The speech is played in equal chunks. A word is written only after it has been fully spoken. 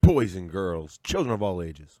boys and girls, children of all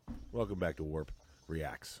ages. Welcome back to WARRP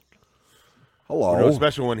Reacts. Hello. We're doing a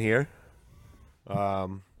special one here.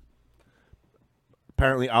 Apparently,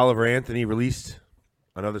 Oliver Anthony released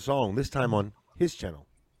another song, this time on his channel.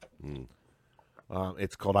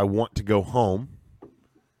 It's called I Want to Go Home.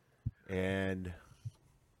 And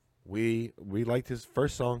we liked his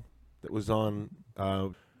first song that was on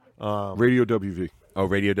Radio WV. Oh,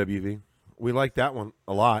 Radio WV. We liked that one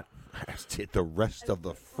a lot, as did the rest of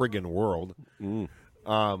the friggin' world. And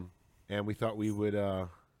we thought we would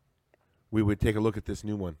take a look at this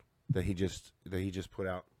new one that he just put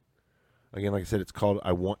out. Again, like I said, it's called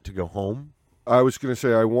I Want to Go Home. I was going to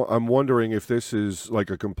say I'm wondering if this is like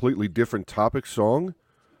a completely different topic song,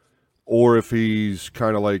 or if he's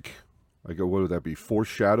kind of like what would that be,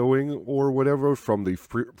 foreshadowing or whatever from the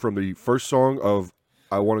first song of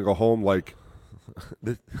I Want to Go Home, like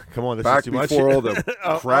come on, this back is too before much. all the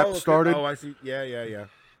crap started. Oh, I see. Yeah.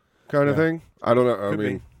 Kind of thing. I don't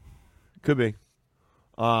know. Could be.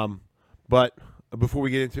 But before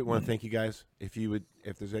we get into it, I want to thank you guys. If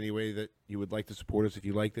there's any way that you would like to support us, if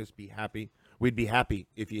you like this, be happy. We'd be happy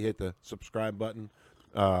if you hit the subscribe button,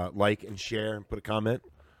 like and share, and put a comment.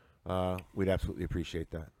 We'd absolutely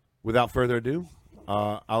appreciate that. Without further ado,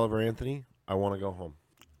 Oliver Anthony, I Want to Go Home.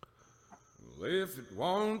 Well, if it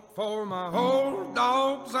weren't for my old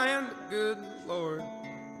dogs and the good Lord,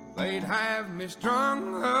 they'd have me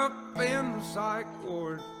strung up in the psych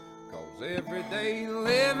ward. 'Cause every day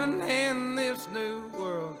living in this new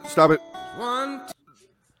world. Stop it. One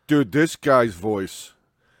Dude, this guy's voice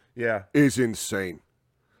is insane.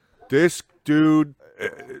 This dude,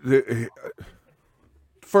 the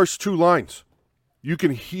first two lines, you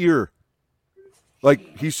can hear,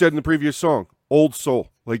 like he said in the previous song, old soul.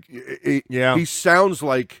 Like, he sounds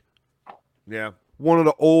like one of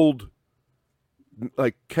the old,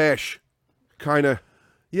 like, Cash kind of.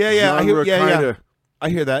 I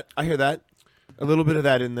hear that. A little bit of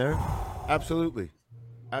that in there. Absolutely.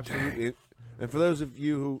 And for those of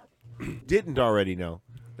you who didn't already know,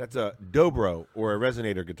 that's a dobro or a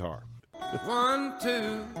resonator guitar. 1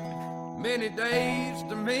 too many days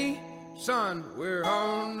to me, son. We're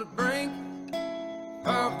on the brink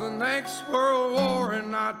of the next world war,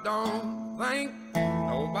 and I don't think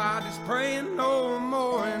nobody's praying no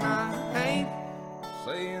more, and I ain't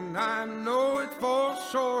saying I know it for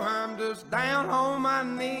sure. I'm just down on my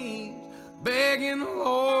knees begging the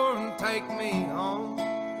Lord to take me home.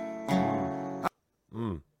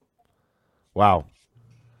 Wow.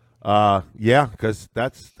 Because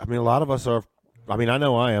a lot of us are, I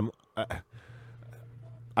know I am.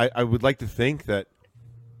 I would like to think that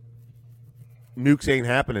nukes ain't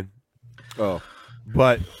happening. Oh.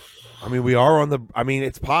 But, we are on the,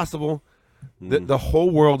 it's possible that the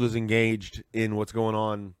whole world is engaged in what's going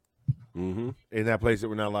on in that place that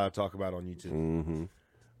we're not allowed to talk about on YouTube.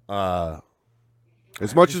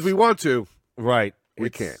 As much as we want to. Right. We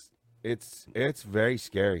can't. It's very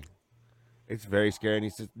scary. It's very scary. And he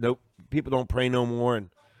says, nope, people don't pray no more. And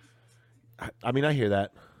I hear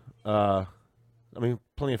that.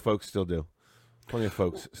 Plenty of folks still do.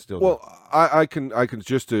 Well, I can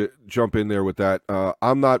just to jump in there with that.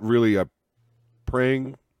 I'm not really a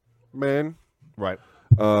praying man. Right.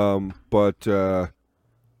 But I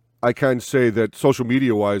can say that social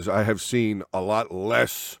media wise, I have seen a lot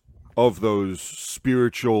less of those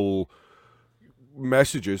spiritual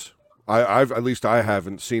messages. I've at least I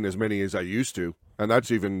haven't seen as many as I used to, and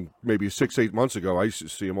that's even maybe 6-8 months ago. I used to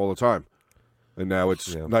see them all the time, and now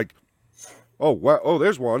it's like, oh wow, oh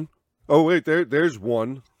there's one, oh wait, there's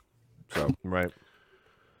one. So right.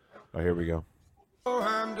 Oh, here we go.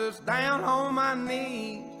 I'm just down on my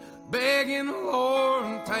knees begging the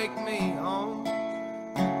Lord to take me home.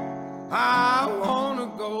 I wanna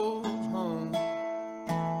go home.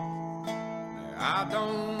 I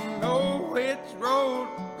don't know which road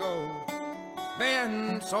to go.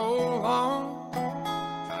 Been so long.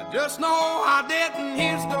 I just know I didn't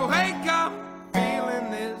used to wake up feeling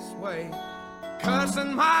this way,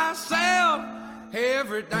 cussing myself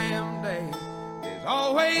every damn day. There's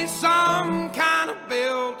always some kind of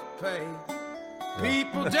bill to pay.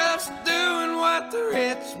 People just doing what the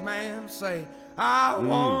rich man say. I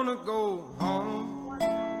wanna go home.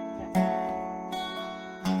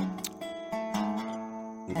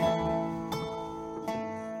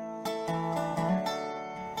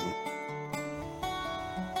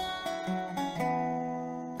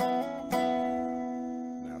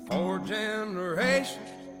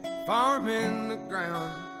 Farming the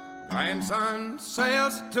ground, grandson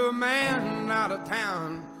sells to a man out of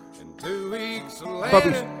town. In 2 weeks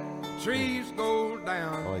later, trees go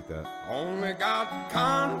down. I like that. Only got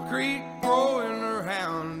concrete growing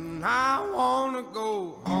around. and I wanna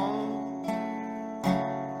go home.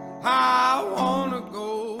 I wanna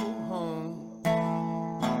go home.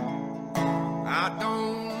 I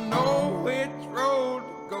don't know which road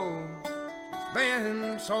to go. It's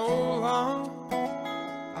been so long.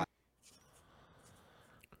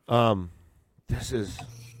 This is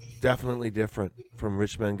definitely different from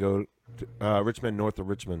Richmond north of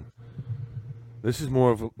Richmond. This is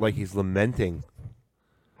more of like he's lamenting.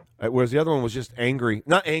 Whereas the other one was just angry.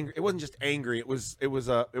 Not angry. It wasn't just angry. It was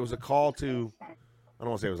a call to, I don't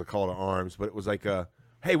want to say it was a call to arms, but it was like a,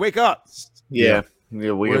 hey, wake up. Yeah.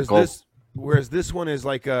 Whereas this one is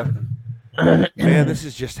like a, man, this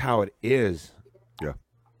is just how it is. Yeah.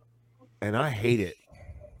 And I hate it.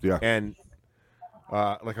 Yeah. And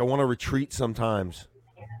like I want to retreat sometimes.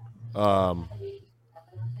 Like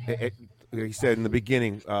he said in the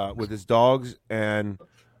beginning, with his dogs and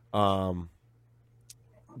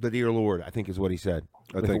the dear Lord, I think is what he said.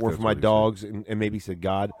 If it were for my dogs and maybe he said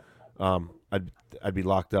God, I'd be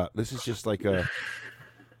locked up. This is just like a,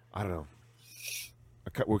 I don't know.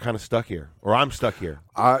 We're kind of stuck here, or I'm stuck here.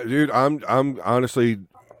 Dude, I'm honestly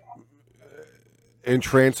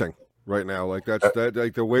entrancing right now. Like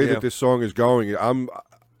like the way that this song is going.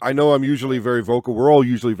 I know I'm usually very vocal. We're all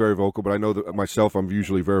usually very vocal, but I know that myself, I'm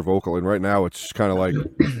usually very vocal. And right now, it's kind of like,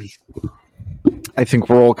 I think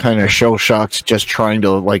we're all kind of shell shocked, just trying to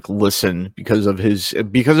like listen because of his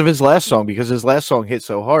last song. Because his last song hit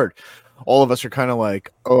so hard, all of us are kind of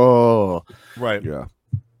like, oh, right, yeah.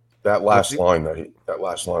 That last line I'm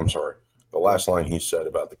sorry. The last line he said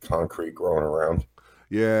about the concrete growing around.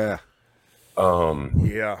 Yeah.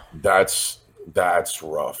 Yeah. That's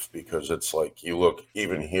rough because it's like you look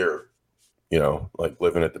even here, like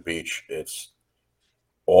living at the beach, it's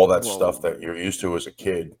all that stuff that you're used to as a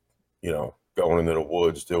kid, going into the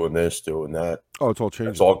woods, doing this, doing that. Oh, it's all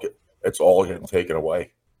changing. It's all getting taken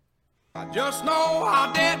away. I just know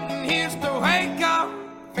I didn't used to wake up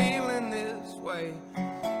feeling this way,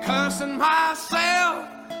 cussing myself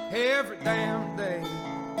every damn day.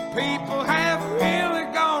 People have really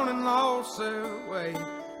gone and lost their way.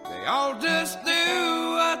 They all just do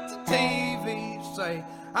what the TV say.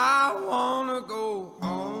 I wanna go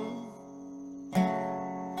home.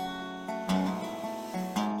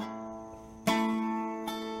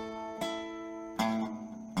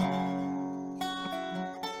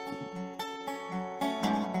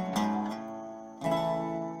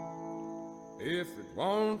 If it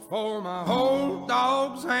weren't for my old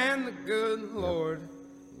dogs and the good Lord,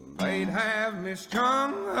 they'd have me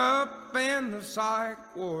strung up in the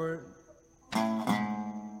psych ward.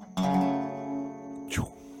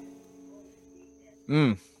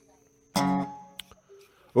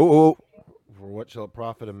 Oh. For what shall it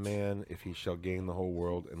profit a man if he shall gain the whole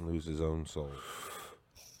world and lose his own soul?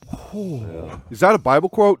 Is that a Bible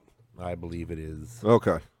quote? I believe it is.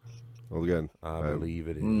 Okay. Well, again, I believe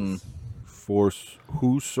it is. For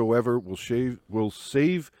whosoever will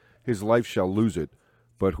save his life shall lose it,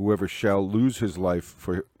 but whoever shall lose his life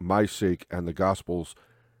for my sake and the gospel's,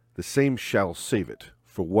 the same shall save it.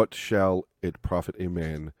 For what shall it profit a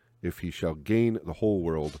man if he shall gain the whole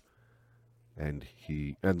world and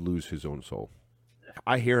lose his own soul?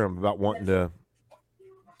 I hear him about wanting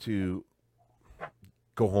to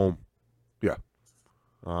go home. Yeah.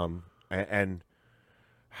 And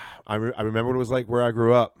I remember what it was like where I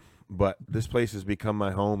grew up, but this place has become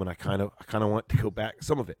my home, and I kind of want to go back.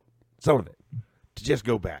 Some of it, to just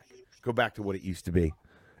go back to what it used to be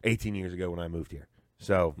 18 years ago when I moved here.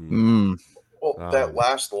 So, well, that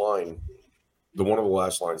last line, one of the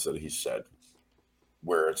last lines that he said,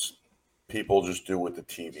 where it's people just do what the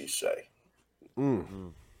TV say.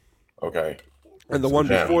 Okay. And the one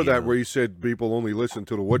before that where he said people only listen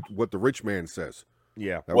to what the rich man says.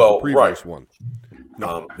 Yeah. That was the previous one.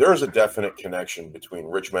 There is a definite connection between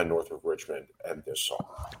Richmond, north of Richmond, and this song.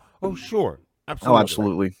 Oh, sure. Absolutely. Oh,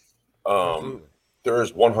 absolutely. There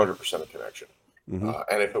is 100% a connection.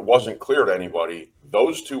 And if it wasn't clear to anybody,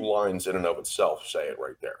 those two lines in and of itself say it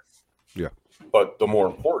right there. Yeah. But the more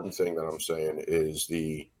important thing that I'm saying is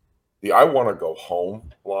the I want to go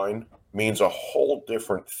home line means a whole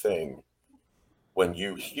different thing when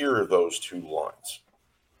you hear those two lines.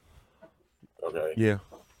 Okay. Yeah.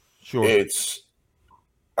 Sure.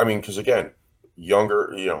 Because again,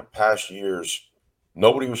 younger, past years,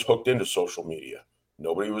 nobody was hooked into social media.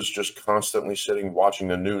 Nobody was just constantly sitting watching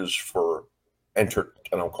the news for and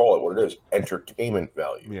I'll call it what it is, entertainment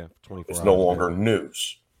value. Yeah, 24 It's hours, no longer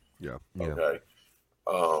news. Yeah. Okay.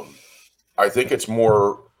 I think it's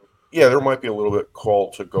more, there might be a little bit call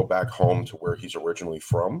to go back home to where he's originally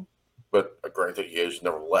from, but granted, he has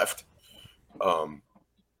never left.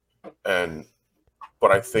 And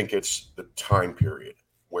but I think it's the time period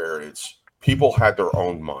where it's people had their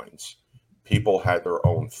own minds, people had their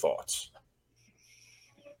own thoughts,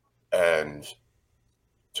 and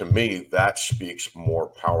to me, that speaks more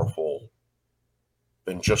powerful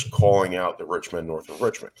than just calling out the rich men north of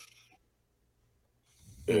Richmond.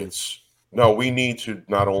 It's no, we need to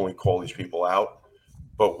not only call these people out,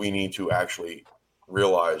 but we need to actually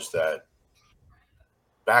realize that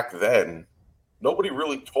back then, nobody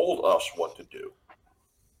really told us what to do.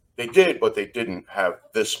 They did, but they didn't have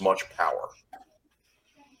this much power.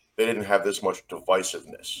 They didn't have this much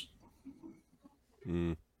divisiveness.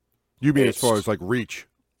 You mean as far as like reach?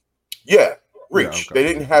 Yeah, reach. Yeah, okay. They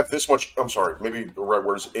didn't have this much. I'm sorry, maybe the right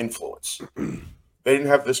word is influence. They didn't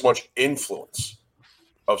have this much influence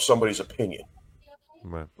of somebody's opinion.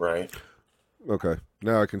 Right? Okay.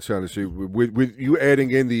 Now I can sound to see with you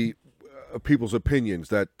adding in the people's opinions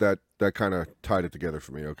that kind of tied it together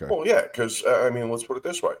for me. Okay. Well, yeah, because I mean, let's put it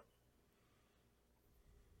this way: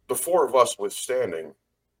 the four of us withstanding,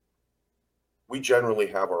 we generally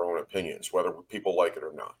have our own opinions, whether people like it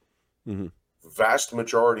or not. Mm-hmm. Vast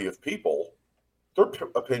majority of people, their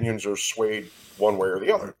opinions are swayed one way or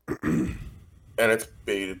the other, and it's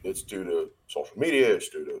due to social media, it's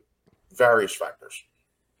due to various factors.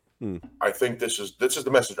 I think this is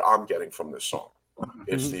the message I'm getting from this song.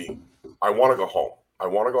 It's I want to go home. I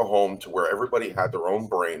want to go home to where everybody had their own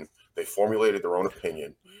brain, they formulated their own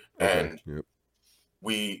opinion, and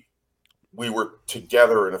we were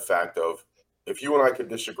together in the fact of, if you and I could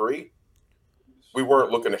disagree, we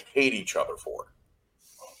weren't looking to hate each other for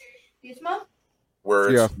it.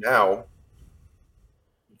 Whereas now,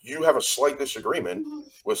 you have a slight disagreement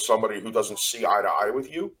with somebody who doesn't see eye to eye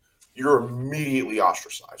with you, you're immediately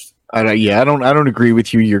ostracized. I don't agree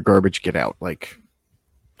with you. You're garbage. Get out. Like,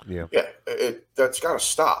 that's got to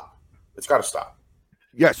stop. It's got to stop.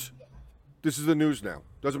 Yes, this is the news now.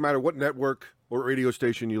 Doesn't matter what network or radio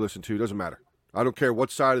station you listen to. Doesn't matter. I don't care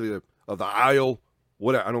what side of the aisle.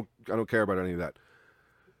 Whatever. I don't care about any of that.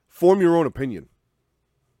 Form your own opinion.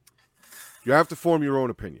 You have to form your own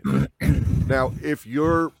opinion. Now, if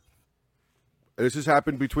you're, this has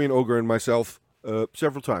happened between Ogre and myself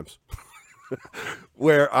several times,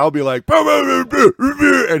 where I'll be like,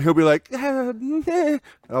 and he'll be like, and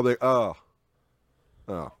I'll be like, oh.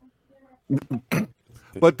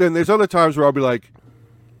 But then there's other times where I'll be like,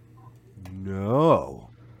 no,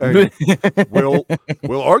 and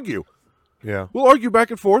we'll argue. Yeah. We'll argue back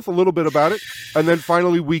and forth a little bit about it, and then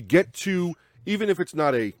finally we get to, even if it's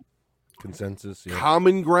not a consensus,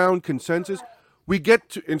 common ground consensus, we get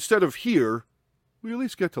to, instead of here, we at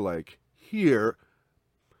least get to like here.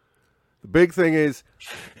 The big thing is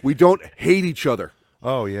we don't hate each other.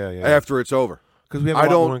 Oh yeah. After it's over, because we have a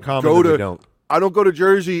lot more in common than we don't. I don't go to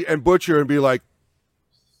Jersey and Butcher and be like,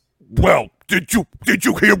 well, did you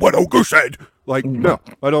hear what Ogre said? Like, no,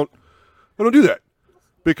 I don't do that,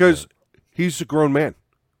 because he's a grown man.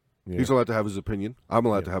 Yeah. He's allowed to have his opinion. I'm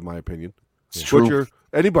allowed to have my opinion. It's true. Butcher,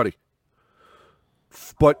 anybody.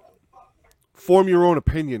 But form your own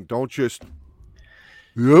opinion. Don't just,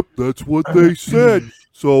 yep, that's what they said,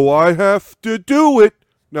 so I have to do it.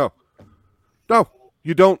 No,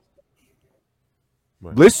 you don't.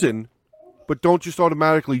 Right. Listen, but don't just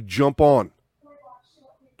automatically jump on.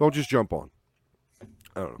 Don't just jump on.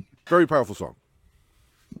 I don't know. Very powerful song.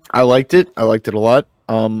 I liked it. I liked it a lot.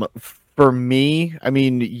 For me, I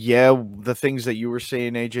mean, the things that you were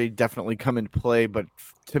saying, AJ, definitely come into play, but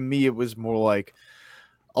to me, it was more like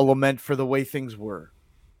a lament for the way things were,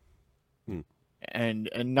 and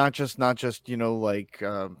not just like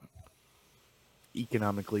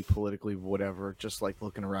economically, politically, whatever. Just like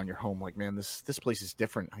looking around your home, like, man, this place is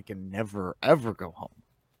different. I can never ever go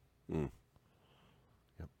home.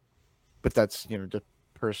 Yep. But that's just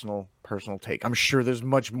personal take. I'm sure there's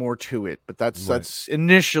much more to it, but that's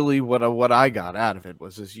initially what I got out of it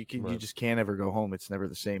was you just can't ever go home. It's never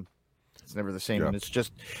the same. It's never the same, and it's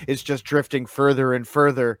just drifting further and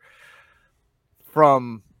further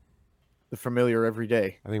from the familiar every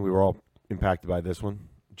day. I think we were all impacted by this one,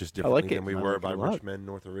 just differently than we were by Rich Men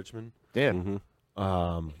north of Richmond. Yeah.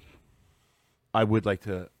 Mm-hmm. I would like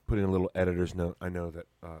to put in a little editor's note. I know that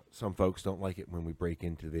some folks don't like it when we break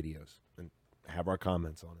into videos and have our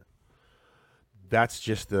comments on it. That's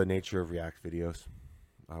just the nature of React videos.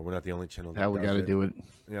 We're not the only channel that we got to do it.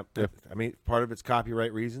 Yep. I mean, part of it's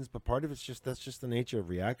copyright reasons, but part of it's that's just the nature of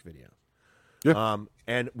React videos. Yeah.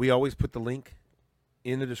 And we always put the link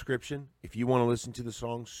in the description. If you want to listen to the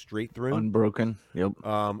song straight through, Unbroken. Yep.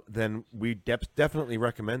 then we definitely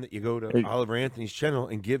recommend that you go to Oliver Anthony's channel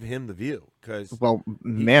and give him the view. Because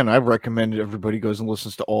man, I recommend everybody goes and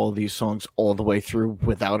listens to all of these songs all the way through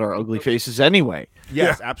without our ugly faces anyway.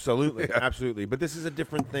 Yes, absolutely, absolutely. But this is a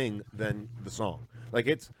different thing than the song. Like,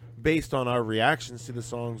 it's based on our reactions to the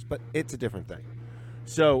songs, but it's a different thing.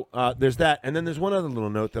 So there's that. And then there's one other little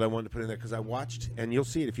note that I wanted to put in there because I watched, and you'll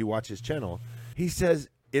see it if you watch his channel. He says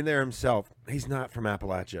in there himself, he's not from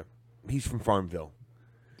Appalachia. He's from Farmville.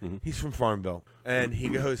 Mm-hmm. He's from Farmville. And he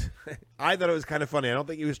goes, I thought it was kind of funny. I don't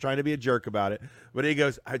think he was trying to be a jerk about it. But he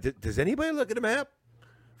goes, does anybody look at a map?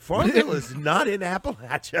 Farmville is not in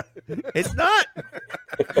Appalachia. It's not.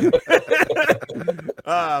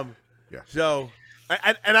 So,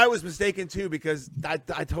 and I was mistaken too because I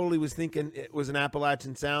totally was thinking it was an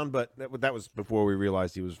Appalachian sound, but that was before we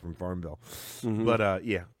realized he was from Farmville. Mm-hmm. But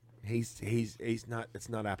yeah, he's not. It's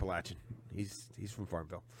not Appalachian. He's from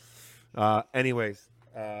Farmville. Anyways,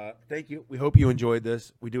 thank you. We hope you enjoyed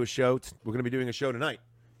this. We do a show. We're going to be doing a show tonight,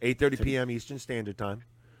 8:30 p.m. Eastern Standard Time.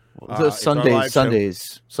 Sundays,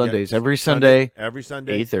 yeah, every Sunday,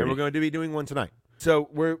 8:30, and we're going to be doing one tonight. So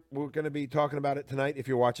we're going to be talking about it tonight. If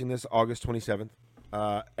you're watching this, August 27th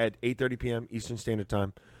at 8:30 p.m. Eastern Standard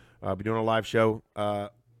Time. We're doing a live show.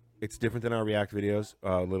 It's different than our React videos.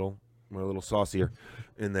 We're a little saucier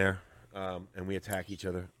in there, and we attack each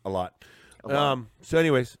other a lot. So,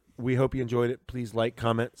 anyways, we hope you enjoyed it. Please like,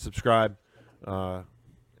 comment, subscribe, and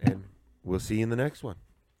we'll see you in the next one.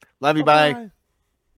 Love you. Bye.